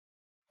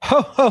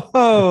Ho, ho,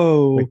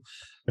 ho.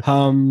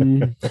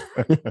 Um,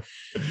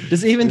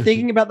 does even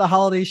thinking about the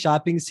holiday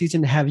shopping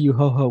season have you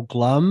ho ho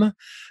glum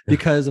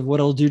because of what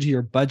it'll do to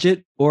your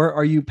budget? Or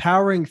are you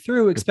powering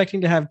through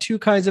expecting to have two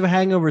kinds of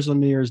hangovers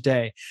on New Year's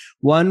Day?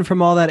 One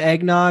from all that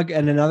eggnog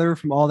and another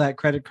from all that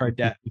credit card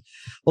debt.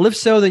 Well, if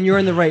so, then you're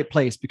in the right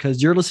place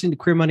because you're listening to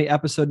Queer Money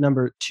episode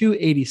number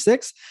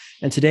 286.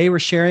 And today we're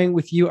sharing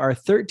with you our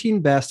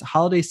 13 best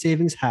holiday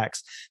savings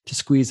hacks to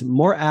squeeze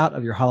more out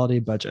of your holiday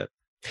budget.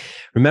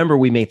 Remember,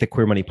 we make the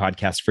Queer Money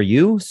podcast for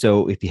you.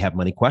 So if you have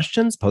money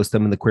questions, post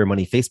them in the Queer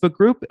Money Facebook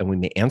group, and we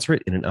may answer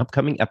it in an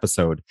upcoming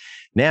episode.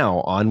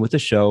 Now, on with the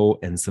show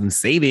and some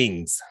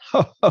savings.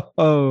 Ho, ho,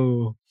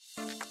 ho.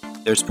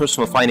 There's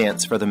personal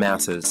finance for the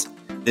masses.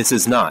 This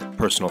is not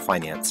personal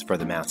finance for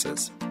the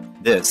masses.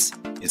 This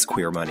is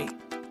Queer Money.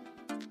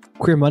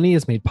 Queer Money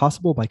is made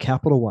possible by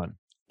Capital One.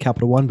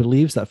 Capital One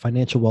believes that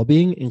financial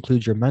well-being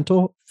includes your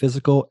mental,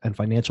 physical, and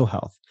financial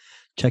health.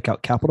 Check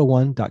out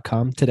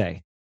CapitalOne.com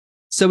today.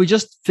 So we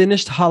just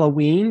finished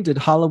Halloween. Did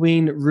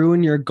Halloween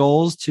ruin your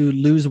goals to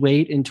lose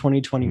weight in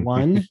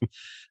 2021?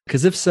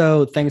 Because if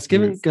so,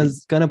 Thanksgiving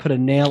is going to put a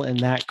nail in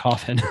that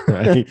coffin.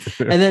 Right.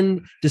 And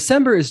then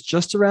December is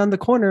just around the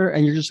corner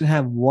and you're just going to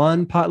have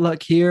one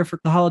potluck here for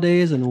the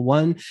holidays and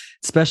one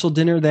special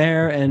dinner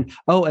there. And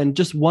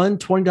just one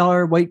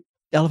 $20 white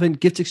elephant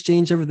gift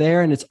exchange over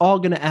there. And it's all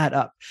going to add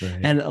up. Right.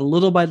 And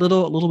little by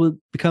little, a little bit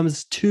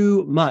becomes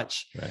too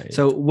much. Right.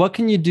 So what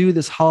can you do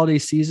this holiday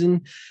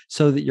season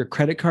so that your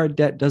credit card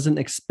debt doesn't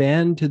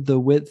expand to the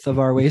width of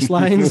our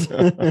waistlines?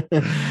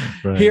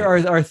 Right. Here are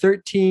our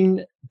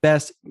 13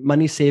 best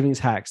money savings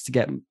hacks to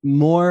get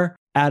more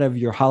out of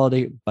your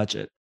holiday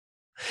budget.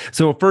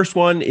 So first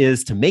one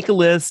is to make a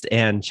list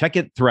and check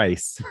it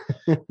thrice.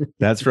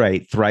 That's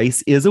right.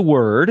 Thrice is a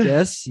word.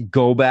 Yes.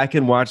 Go back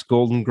and watch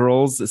Golden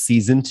Girls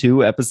season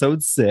 2,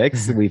 episode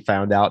 6. We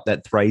found out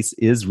that thrice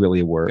is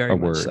really a word. Very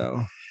much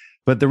so.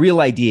 But the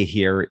real idea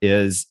here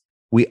is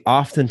we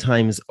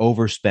oftentimes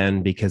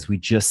overspend because we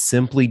just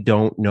simply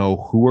don't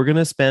know who we're going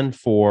to spend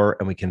for,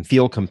 and we can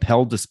feel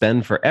compelled to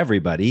spend for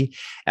everybody,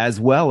 as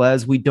well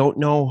as we don't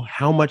know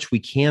how much we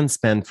can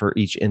spend for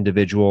each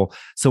individual,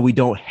 so we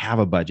don't have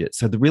a budget.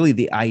 So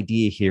the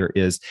idea here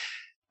is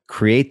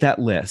create that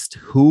list.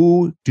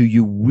 Who do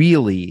you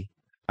really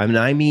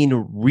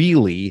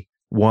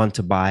want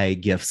to buy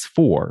gifts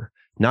for?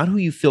 Not who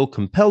you feel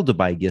compelled to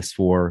buy gifts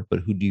for, but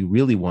who do you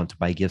really want to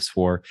buy gifts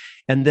for?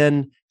 And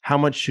then how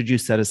much should you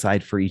set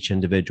aside for each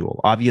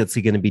individual?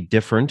 Obviously going to be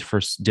different for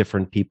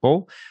different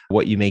people.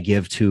 What you may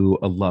give to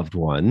a loved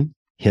one,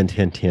 hint,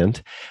 hint,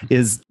 hint,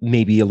 is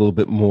maybe a little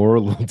bit more, a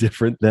little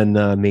different than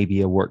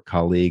maybe a work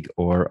colleague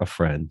or a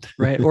friend.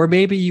 Right. Or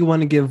maybe you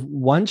want to give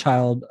one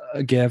child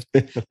a gift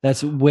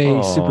that's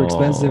way super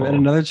expensive and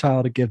another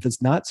child a gift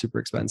that's not super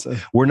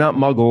expensive. We're not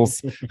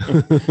muggles.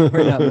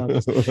 We're not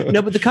muggles.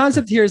 No, but the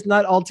concept here is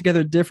not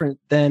altogether different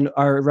than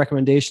our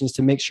recommendations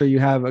to make sure you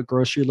have a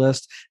grocery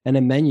list and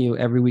a menu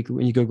every week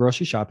when you go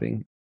grocery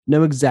shopping.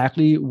 Know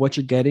exactly what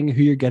you're getting,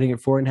 who you're getting it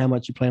for, and how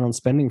much you plan on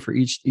spending for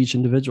each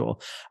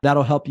individual.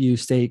 That'll help you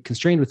stay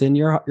constrained within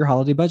your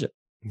holiday budget.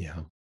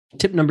 Yeah.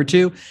 Tip number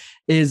 2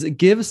 is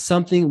give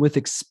something with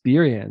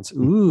experience.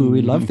 Ooh,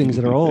 we love things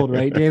that are old,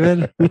 right,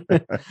 David?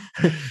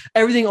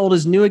 Everything old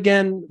is new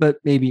again, but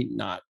maybe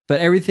not. But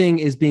everything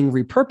is being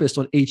repurposed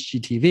on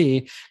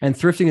HGTV, and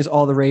thrifting is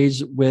all the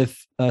rage with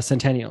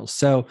centennials.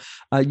 So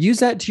use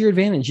that to your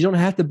advantage. You don't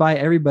have to buy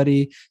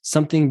everybody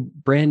something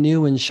brand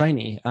new and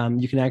shiny.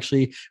 You can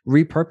actually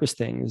repurpose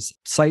things.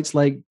 Sites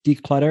like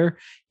Declutter,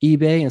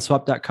 eBay, and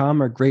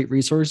Swap.com are great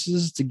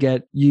resources to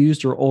get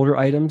used or older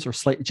items, or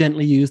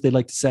gently used, they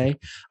like to say,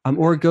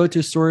 or go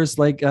to stores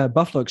like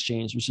Buffalo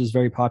Exchange, which is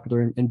very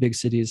popular in big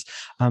cities.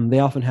 They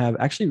often have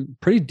actually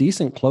pretty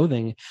decent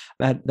clothing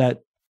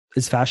that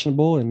is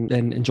fashionable and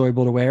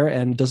enjoyable to wear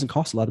and doesn't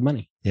cost a lot of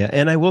money. Yeah.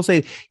 And I will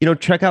say,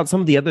 check out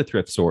some of the other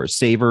thrift stores,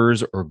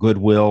 Savers or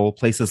Goodwill,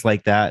 places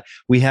like that.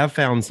 We have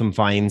found some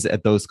finds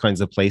at those kinds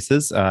of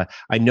places.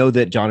 I know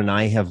that John and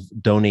I have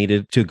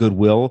donated to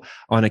Goodwill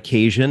on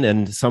occasion,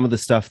 and some of the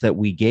stuff that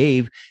we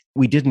gave,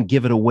 we didn't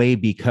give it away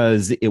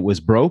because it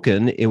was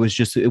broken. It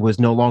was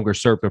no longer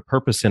served a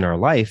purpose in our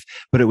life,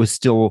 but it was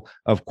still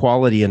of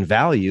quality and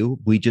value.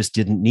 We just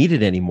didn't need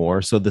it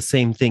anymore. So the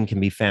same thing can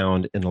be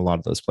found in a lot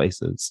of those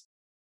places.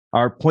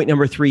 Our point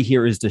number 3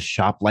 here is to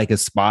shop like a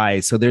spy.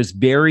 So there's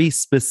very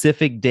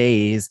specific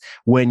days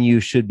when you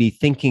should be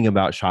thinking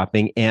about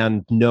shopping,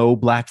 and no,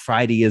 Black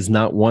Friday is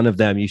not one of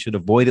them. You should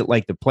avoid it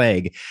like the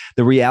plague.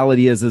 The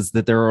reality is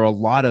that there are a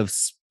lot of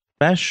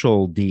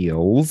special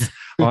deals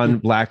on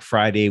Black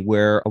Friday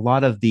where a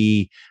lot of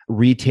the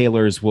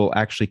retailers will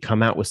actually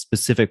come out with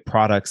specific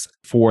products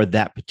for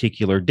that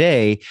particular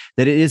day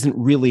that it isn't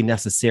really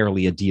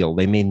necessarily a deal.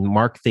 They may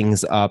mark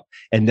things up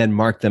and then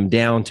mark them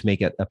down to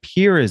make it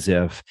appear as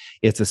if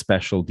it's a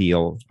special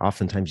deal.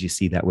 Oftentimes you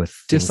see that with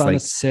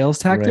dishonest sales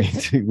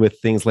tactics, right, with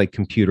things like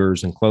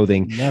computers and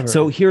clothing. Never.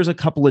 So here's a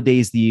couple of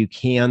days that you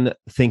can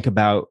think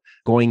about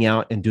going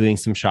out and doing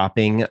some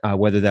shopping,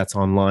 whether that's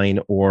online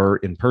or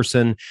in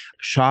person.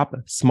 Shop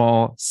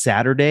small,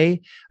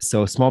 Saturday.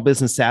 So Small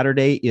Business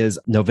Saturday is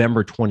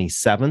November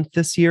 27th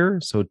this year.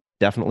 So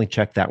definitely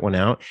check that one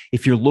out.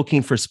 If you're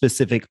looking for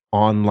specific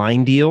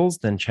online deals,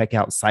 then check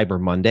out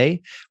Cyber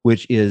Monday,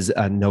 which is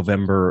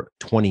November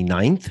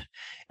 29th.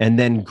 And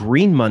then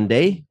Green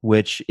Monday,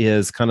 which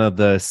is kind of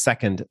the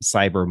second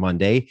Cyber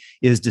Monday,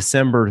 is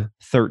December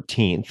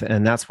 13th.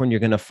 And that's when you're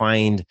going to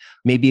find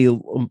maybe a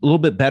little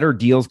bit better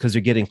deals because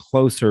you're getting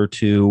closer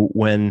to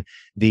when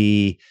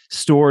the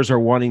stores are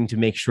wanting to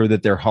make sure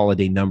that their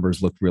holiday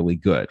numbers look really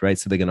good, right?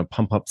 So they're going to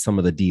pump up some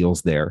of the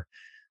deals there.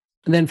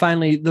 And then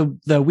finally,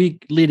 the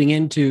week leading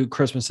into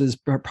Christmas is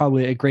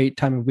probably a great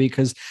time of week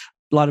because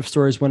a lot of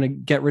stores want to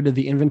get rid of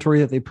the inventory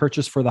that they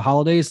purchased for the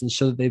holidays and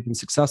show that they've been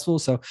successful.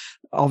 So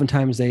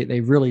oftentimes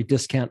they really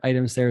discount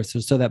items there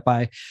so that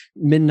by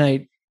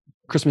midnight,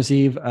 Christmas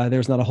Eve,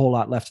 there's not a whole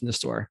lot left in the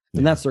store.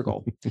 And that's their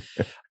goal.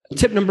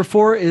 Tip number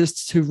 4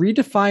 is to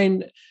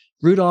redefine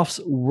Rudolph's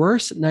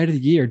worst night of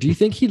the year. Do you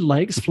think he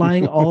likes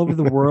flying all over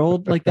the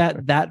world like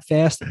that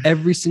fast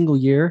every single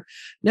year?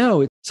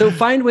 No. So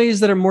find ways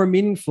that are more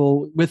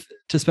meaningful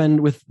to spend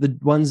with the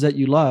ones that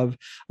you love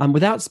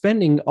without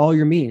spending all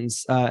your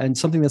means and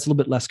something that's a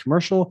little bit less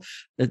commercial.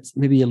 That's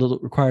maybe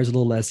requires a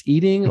little less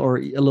eating or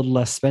a little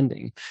less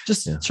spending.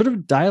 Just sort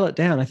of dial it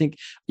down. I think,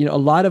 a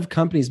lot of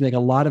companies make a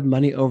lot of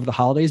money over the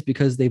holidays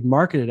because they've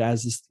marketed it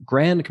as this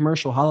grand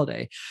commercial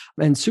holiday,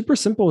 and super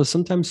simple is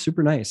sometimes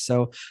super nice.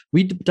 So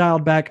we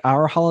dialed back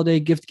our holiday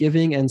gift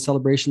giving and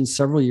celebrations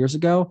several years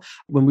ago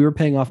when we were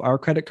paying off our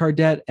credit card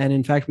debt. And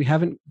in fact, we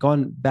haven't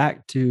gone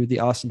back to the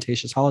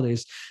ostentatious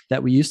holidays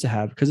that we used to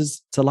have because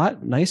it's a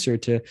lot nicer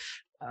to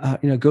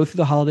go through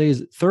the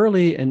holidays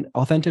thoroughly and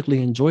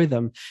authentically enjoy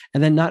them,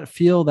 and then not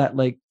feel that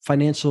like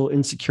financial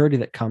insecurity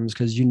that comes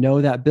because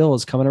that bill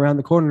is coming around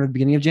the corner at the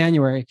beginning of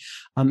January.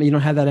 You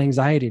don't have that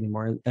anxiety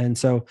anymore. And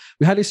so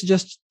we highly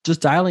suggest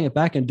just dialing it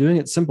back and doing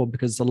it simple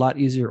because it's a lot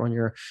easier on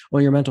your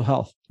mental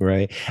health.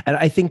 Right. And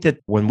I think that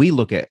when we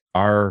look at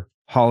our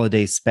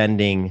holiday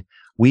spending,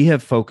 we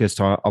have focused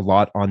a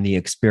lot on the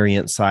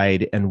experience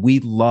side, and we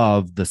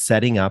love the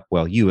setting up.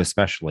 Well, you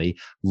especially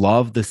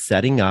love the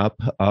setting up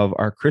of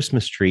our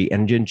Christmas tree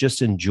and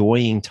just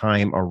enjoying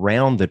time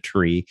around the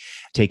tree,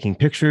 taking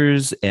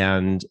pictures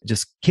and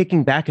just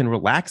kicking back and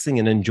relaxing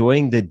and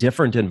enjoying the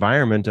different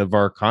environment of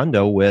our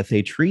condo with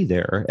a tree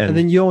there. And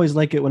then you always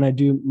like it when I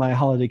do my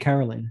holiday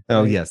caroling.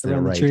 Oh, right? Yes,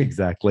 right.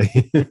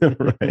 Exactly.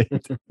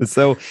 Right.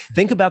 So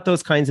think about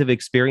those kinds of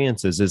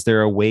experiences. Is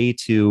there a way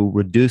to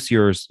reduce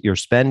your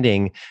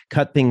spending,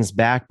 cut things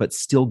back, but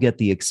still get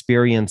the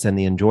experience and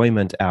the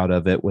enjoyment out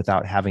of it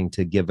without having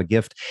to give a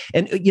gift?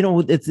 And,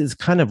 it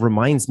kind of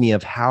reminds me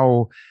of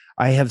how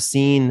I have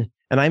seen,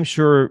 and I'm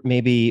sure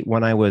maybe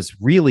when I was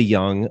really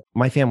young,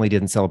 my family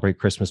didn't celebrate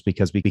Christmas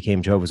because we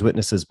became Jehovah's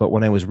Witnesses. But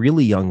when I was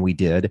really young, we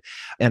did.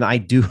 And I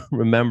do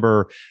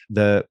remember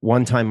the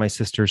one time my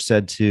sister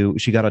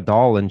she got a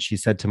doll and she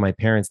said to my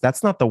parents,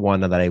 that's not the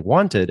one that I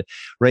wanted,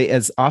 right?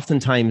 As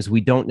oftentimes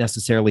we don't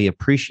necessarily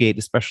appreciate,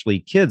 especially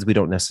kids, we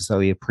don't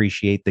necessarily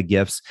appreciate the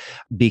gifts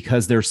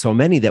because there's so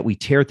many that we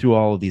tear through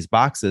all of these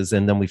boxes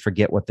and then we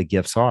forget what the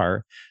gifts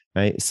are.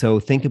 Right. So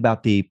think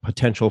about the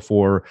potential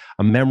for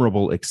a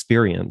memorable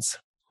experience.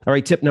 All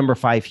right. Tip number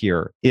 5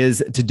 here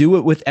is to do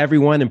it with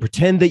everyone and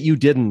pretend that you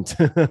didn't.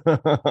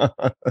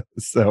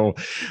 So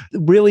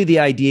really the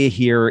idea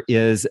here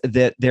is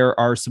that there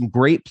are some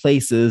great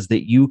places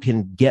that you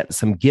can get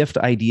some gift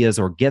ideas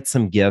or get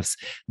some gifts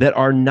that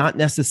are not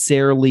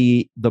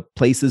necessarily the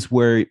places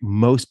where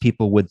most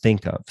people would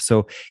think of.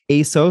 So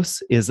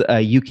ASOS is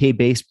a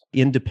UK-based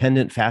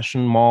independent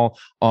fashion mall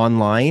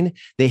online.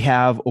 They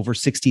have over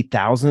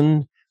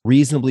 60,000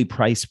 reasonably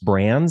priced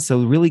brands.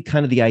 So really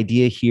kind of the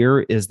idea here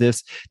is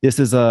this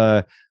is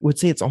I would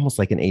say it's almost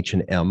like an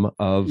H&M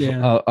of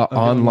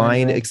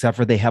online, right? Except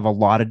for they have a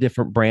lot of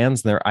different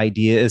brands. And their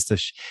idea is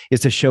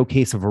to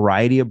showcase a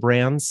variety of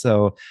brands.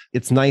 So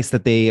it's nice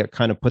that they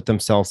kind of put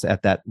themselves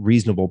at that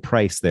reasonable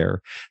price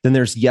there. Then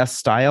there's Yes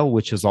Style,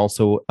 which is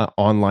also an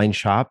online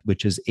shop,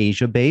 which is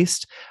Asia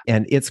based.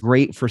 And it's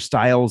great for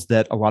styles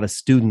that a lot of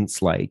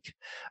students like.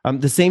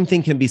 The same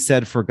thing can be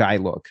said for Guy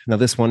Look. Now,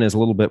 this one is a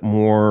little bit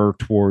more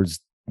towards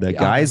the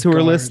guys who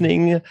are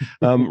listening,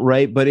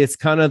 right? But it's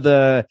kind of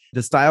the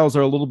styles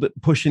are a little bit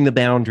pushing the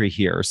boundary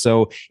here.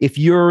 So if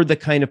you're the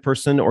kind of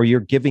person or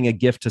you're giving a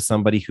gift to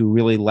somebody who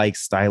really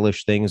likes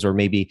stylish things or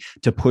maybe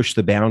to push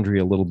the boundary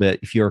a little bit,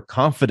 if you're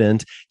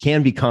confident,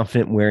 can be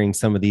confident wearing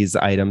some of these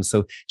items.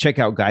 So check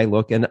out Guy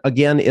Look. And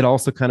again, it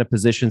also kind of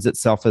positions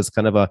itself as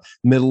kind of a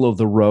middle of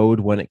the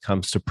road when it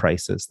comes to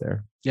prices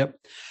there. Yep.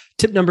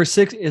 Tip number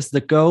 6 is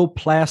the go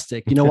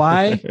plastic. You know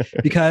why?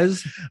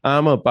 Because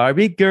I'm a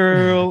Barbie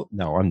girl.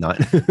 No, I'm not.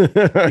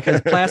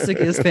 Because plastic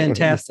is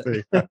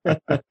fantastic.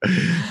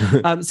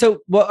 So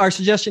our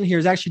suggestion here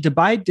is actually to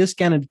buy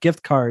discounted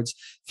gift cards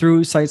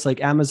through sites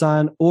like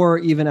Amazon or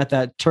even at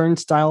that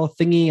turnstile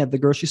thingy at the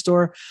grocery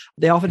store.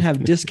 They often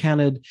have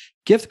discounted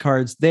gift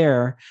cards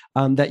there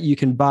that you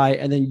can buy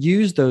and then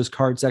use those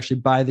cards to actually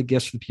buy the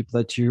gifts for the people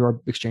that you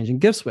are exchanging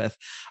gifts with.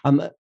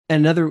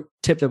 And another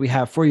tip that we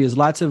have for you is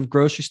lots of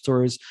grocery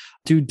stores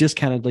do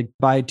discounted, like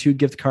buy 2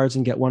 gift cards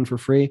and get 1 for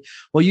free.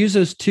 Well, use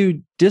those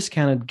 2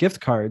 discounted gift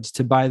cards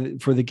to buy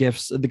the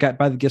gifts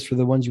for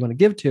the ones you want to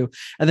give to,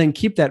 and then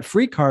keep that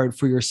free card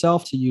for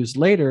yourself to use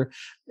later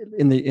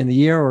in the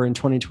year or in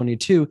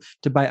 2022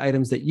 to buy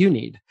items that you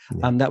need.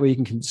 Yeah. That way you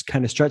can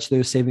kind of stretch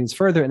those savings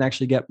further and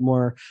actually get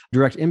more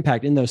direct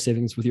impact in those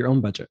savings with your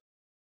own budget.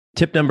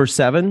 Tip number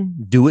 7,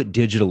 do it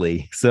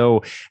digitally.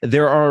 So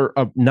there are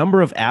a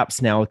number of apps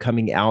now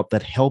coming out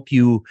that help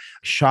you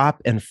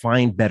shop and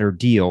find better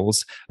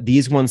deals.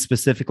 These ones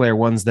specifically are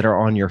ones that are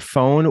on your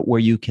phone where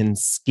you can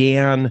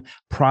scan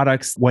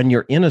products when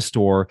you're in a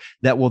store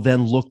that will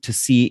then look to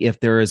see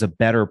if there is a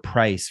better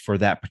price for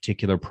that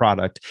particular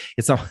product.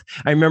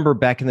 I remember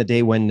back in the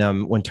day when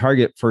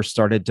Target first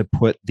started to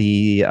put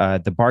the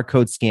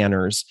barcode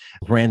scanners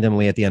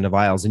randomly at the end of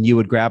aisles, and you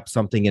would grab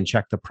something and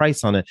check the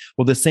price on it.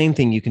 Well, the same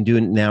thing you can do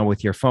now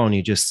with your phone.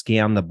 You just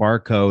scan the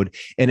barcode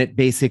and it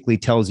basically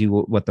tells you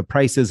what the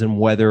price is and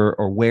whether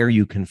or where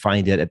you can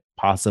find it at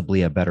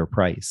possibly a better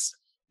price.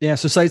 Yeah.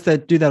 So sites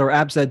that do that or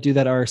apps that do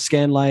that are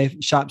ScanLife,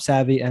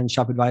 ShopSavvy, and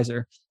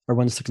ShopAdvisor are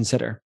ones to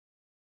consider.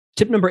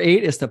 Tip number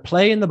 8 is to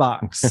play in the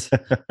box.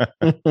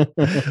 What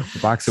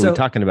box are we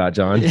talking about,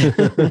 John?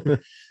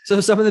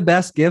 So some of the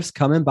best gifts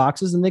come in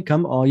boxes and they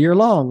come all year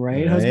long,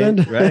 right,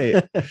 husband?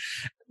 Right.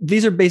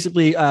 These are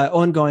basically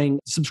ongoing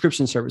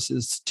subscription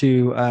services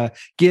to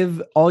give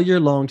all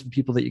year long to the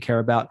people that you care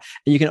about.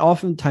 And you can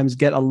oftentimes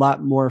get a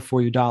lot more for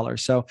your dollar.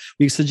 So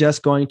we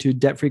suggest going to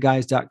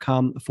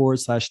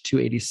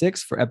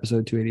debtfreeguys.com/286 for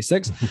episode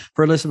 286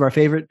 for a list of our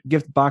favorite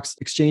gift box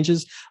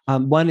exchanges.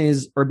 One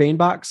is Urbane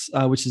Box,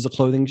 which is a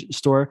clothing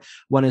store.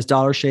 One is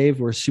Dollar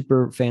Shave. We're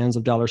super fans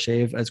of Dollar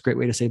Shave. It's a great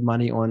way to save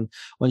money on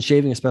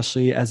shaving,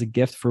 especially as a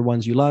gift for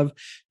ones you love.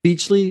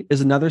 Beachly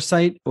is another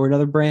site or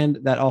another brand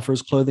that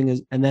offers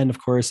clothing. And then, of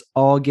course,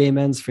 all gay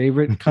men's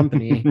favorite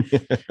company,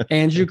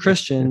 Andrew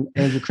Christian.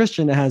 Andrew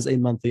Christian has a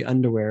monthly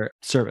underwear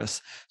service.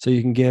 So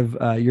you can give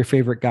your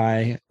favorite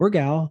guy or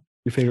gal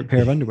your favorite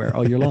pair of underwear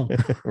all year long.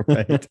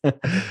 Right.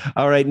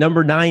 All right.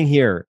 Number 9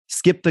 here.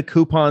 Skip the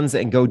coupons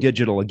and go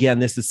digital. Again,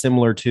 this is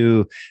similar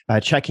to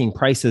checking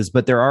prices,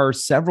 but there are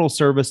several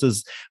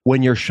services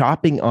when you're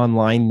shopping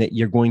online that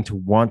you're going to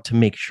want to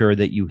make sure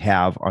that you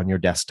have on your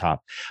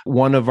desktop.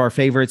 One of our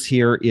favorites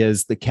here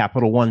is the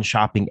Capital One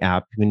shopping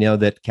app. We know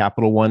that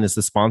Capital One is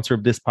the sponsor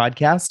of this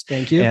podcast.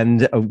 Thank you.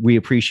 And we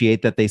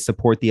appreciate that they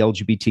support the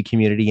LGBT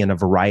community in a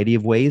variety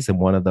of ways. And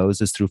one of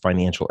those is through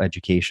financial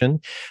education.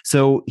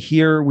 So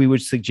here we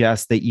would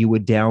suggest that you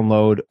would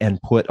download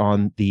and put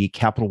on the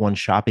Capital One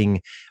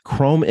shopping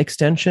Chrome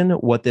extension.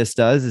 What this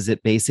does is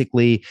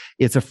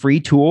it's a free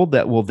tool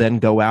that will then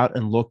go out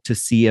and look to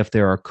see if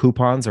there are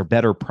coupons or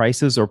better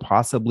prices or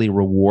possibly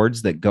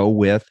rewards that go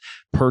with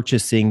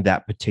purchasing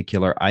that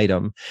particular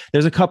item.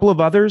 There's a couple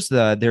of others.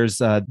 There's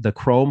the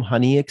Chrome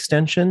Honey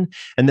extension,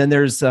 and then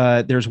there's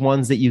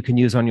ones that you can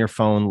use on your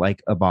phone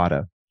like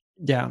Ibotta.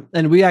 Yeah,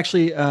 and we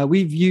actually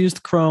we've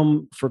used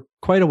Chrome for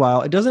quite a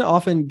while. It doesn't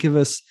often give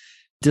us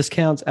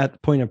discounts at the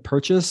point of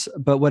purchase,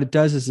 but what it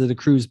does is it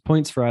accrues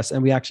points for us,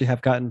 and we actually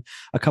have gotten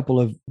a couple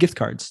of gift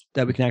cards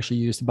that we can actually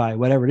use to buy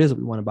whatever it is that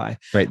we want to buy.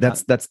 Right.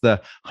 That's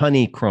the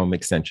Honey Chrome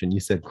extension. You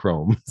said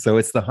Chrome, so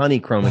it's the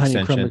Honey Chrome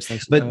extension.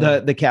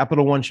 But the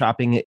Capital One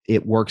shopping,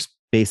 it works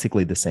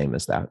basically the same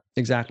as that.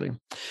 Exactly.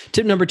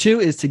 Tip number 2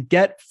 is to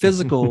get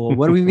physical.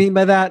 What do we mean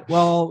by that?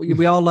 Well,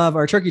 we all love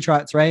our turkey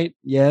trots, right?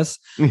 Yes.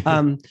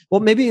 Well,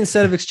 maybe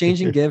instead of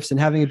exchanging gifts and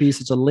having it be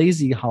such a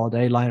lazy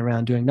holiday lying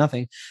around doing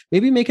nothing,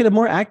 maybe make it a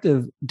more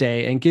active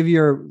day and give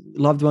your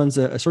loved ones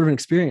a sort of an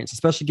experience,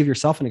 especially give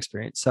yourself an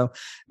experience. So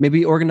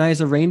maybe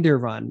organize a reindeer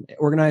run,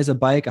 organize a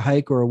bike, a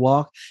hike, or a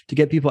walk to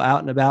get people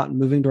out and about and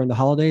moving during the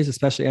holidays,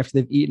 especially after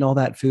they've eaten all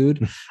that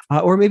food.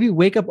 Or maybe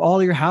wake up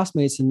all your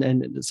housemates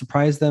and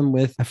surprise them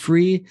with a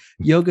free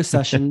yoga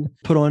session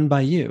put on by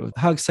you.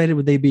 How excited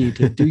would they be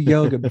to do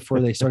yoga before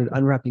they started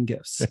unwrapping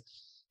gifts?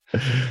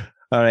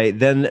 All right.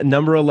 Then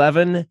number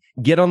 11,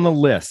 get on the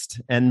list.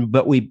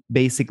 But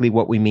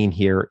what we mean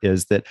here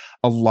is that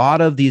a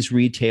lot of these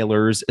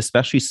retailers,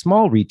 especially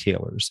small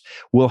retailers,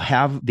 will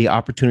have the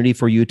opportunity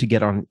for you to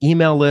get on an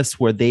email list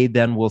where they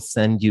then will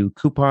send you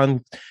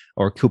coupon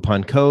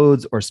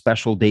codes or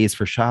special days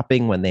for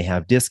shopping when they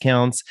have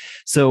discounts.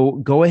 So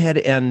go ahead,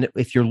 and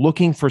if you're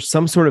looking for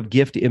some sort of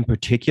gift in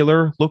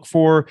particular, look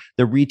for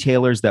the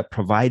retailers that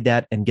provide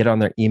that and get on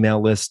their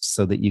email list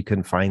so that you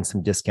can find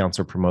some discounts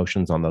or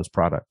promotions on those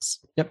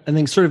products. Yep. And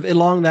then sort of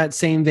along that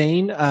same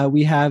vein,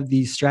 we have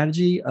the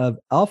strategy of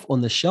Elf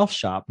on the Shelf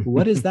Shop.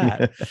 What is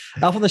that?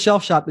 Elf on the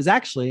Shelf Shop is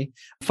actually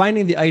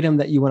finding the item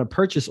that you want to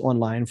purchase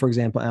online, for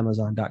example,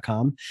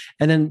 Amazon.com,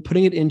 and then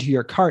putting it into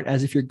your cart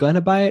as if you're going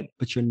to buy it,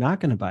 but you're not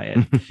going to buy it.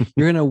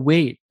 You're going to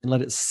wait and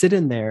let it sit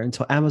in there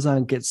until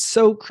Amazon gets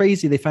so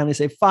crazy. They finally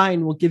say,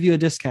 fine, we'll give you a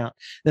discount.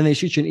 Then they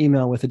shoot you an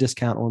email with a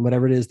discount on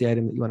whatever it is, the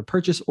item that you want to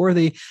purchase, or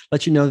they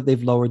let you know that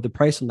they've lowered the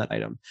price on that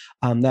item.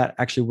 That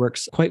actually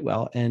works quite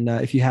well. And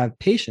if you have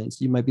patience,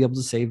 you might be able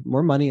to save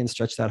more money and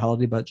stretch that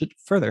holiday budget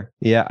further.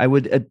 Yeah, I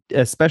would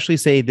especially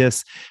say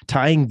this,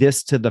 tying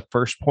this to the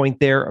first point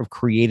there of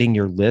creating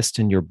your list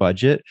and your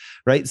budget,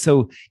 right?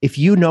 So if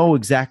you know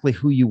exactly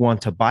who you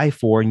want to buy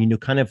for and you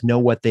kind of know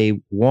what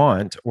they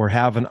want or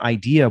have an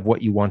idea of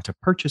what you want to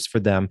purchase for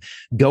them,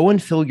 go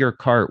and fill your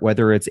cart,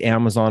 whether it's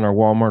Amazon or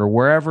Walmart or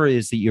wherever it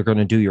is that you're going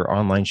to do your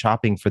online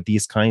shopping for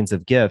these kinds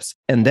of gifts,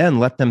 and then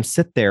let them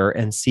sit there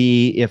and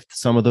see if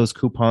some of those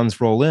coupons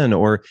roll in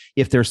or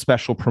if there's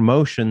special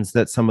promotions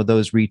that some of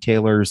those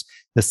retailers,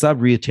 the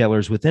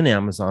sub-retailers within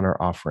Amazon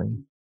are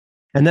offering.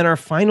 And then our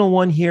final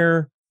one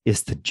here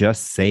is to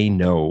just say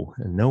no.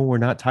 And no, we're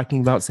not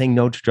talking about saying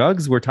no to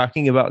drugs. We're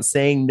talking about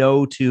saying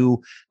no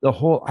to the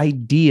whole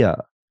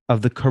idea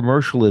of the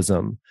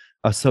commercialism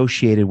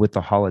associated with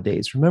the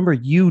holidays. Remember,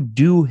 you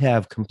do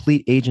have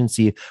complete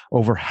agency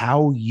over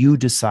how you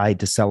decide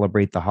to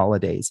celebrate the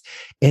holidays.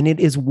 And it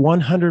is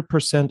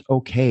 100%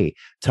 okay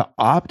to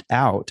opt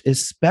out,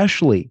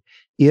 especially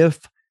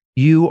if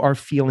you are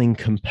feeling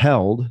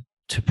compelled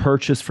to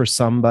purchase for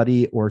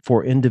somebody or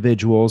for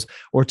individuals,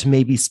 or to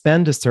maybe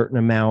spend a certain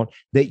amount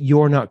that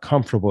you're not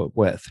comfortable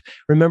with.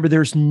 Remember,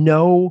 there's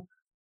no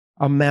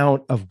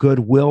amount of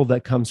goodwill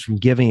that comes from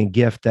giving a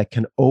gift that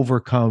can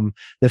overcome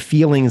the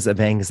feelings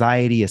of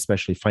anxiety,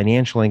 especially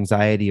financial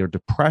anxiety or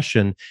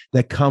depression,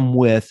 that come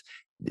with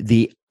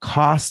the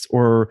cost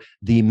or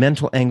the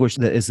mental anguish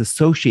that is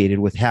associated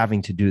with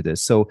having to do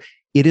this. So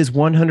it is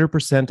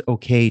 100%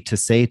 okay to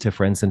say to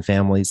friends and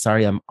family,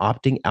 sorry, I'm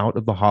opting out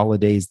of the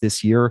holidays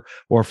this year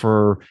or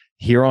for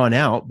here on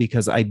out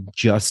because I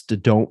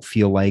just don't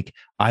feel like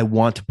I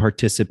want to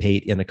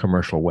participate in a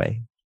commercial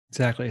way.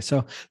 Exactly.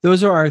 So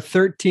those are our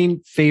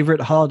 13 favorite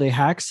holiday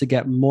hacks to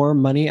get more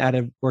money out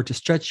of, or to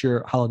stretch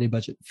your holiday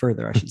budget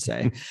further, I should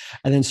say,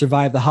 and then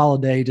survive the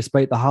holiday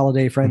despite the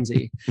holiday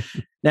frenzy.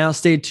 Now,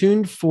 stay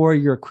tuned for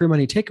your Queer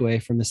Money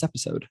takeaway from this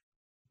episode.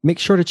 Make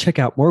sure to check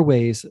out more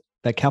ways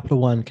that Capital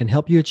One can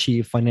help you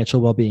achieve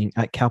financial well-being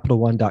at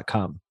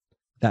CapitalOne.com.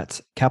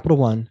 That's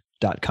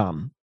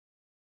CapitalOne.com.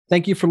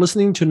 Thank you for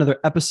listening to another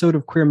episode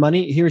of Queer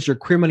Money. Here's your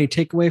Queer Money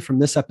takeaway from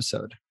this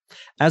episode.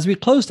 As we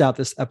closed out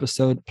this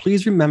episode,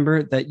 please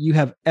remember that you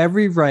have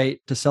every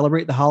right to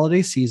celebrate the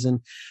holiday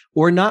season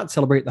or not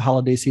celebrate the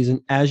holiday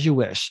season as you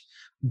wish.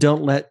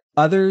 Don't let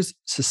others,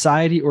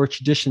 society, or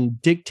tradition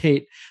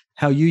dictate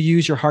how you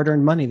use your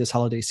hard-earned money this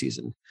holiday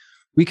season.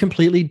 We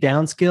completely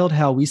downscaled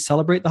how we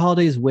celebrate the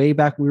holidays way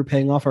back when we were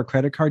paying off our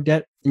credit card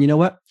debt. And you know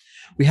what?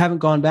 We haven't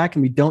gone back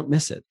and we don't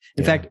miss it.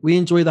 In fact, we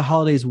enjoy the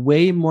holidays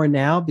way more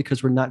now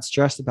because we're not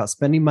stressed about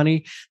spending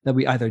money that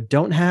we either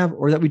don't have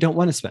or that we don't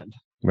want to spend.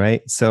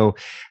 Right. So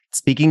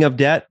speaking of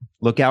debt,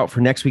 look out for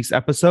next week's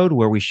episode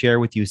where we share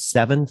with you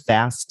 7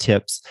 fast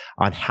tips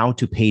on how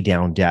to pay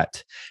down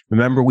debt.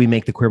 Remember, we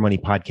make the Queer Money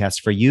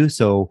podcast for you.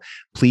 So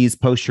please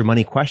post your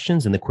money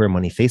questions in the Queer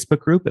Money Facebook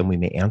group and we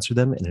may answer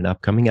them in an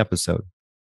upcoming episode.